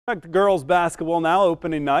Back to girls basketball now,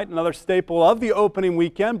 opening night. Another staple of the opening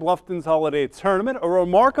weekend, Bluffton's Holiday Tournament. A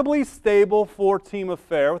remarkably stable four-team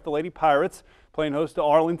affair with the Lady Pirates playing host to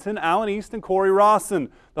Arlington, Allen East, and Cory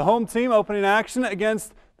Rawson. The home team opening action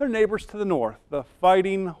against their neighbors to the north, the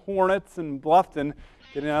Fighting Hornets, and Bluffton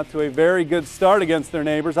getting out to a very good start against their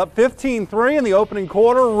neighbors. Up 15-3 in the opening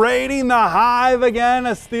quarter, raiding the Hive again.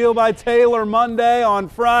 A steal by Taylor Monday on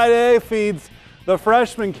Friday feeds the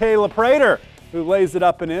freshman Kayla Prater, who lays it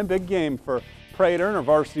up and in. Big game for Prater in her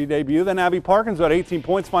varsity debut. Then Abby Parkins got 18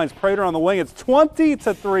 points, finds Prater on the wing. It's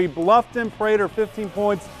 20-3 Bluffton. Prater 15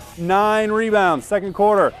 points, 9 rebounds. Second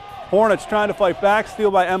quarter, Hornets trying to fight back.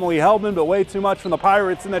 Steal by Emily Heldman, but way too much from the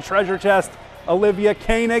Pirates in the treasure chest. Olivia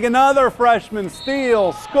Koenig, another freshman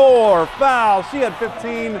steal, score, foul. She had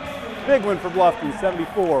 15. Big win for Bluffton,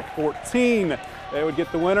 74-14. They would get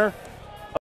the winner.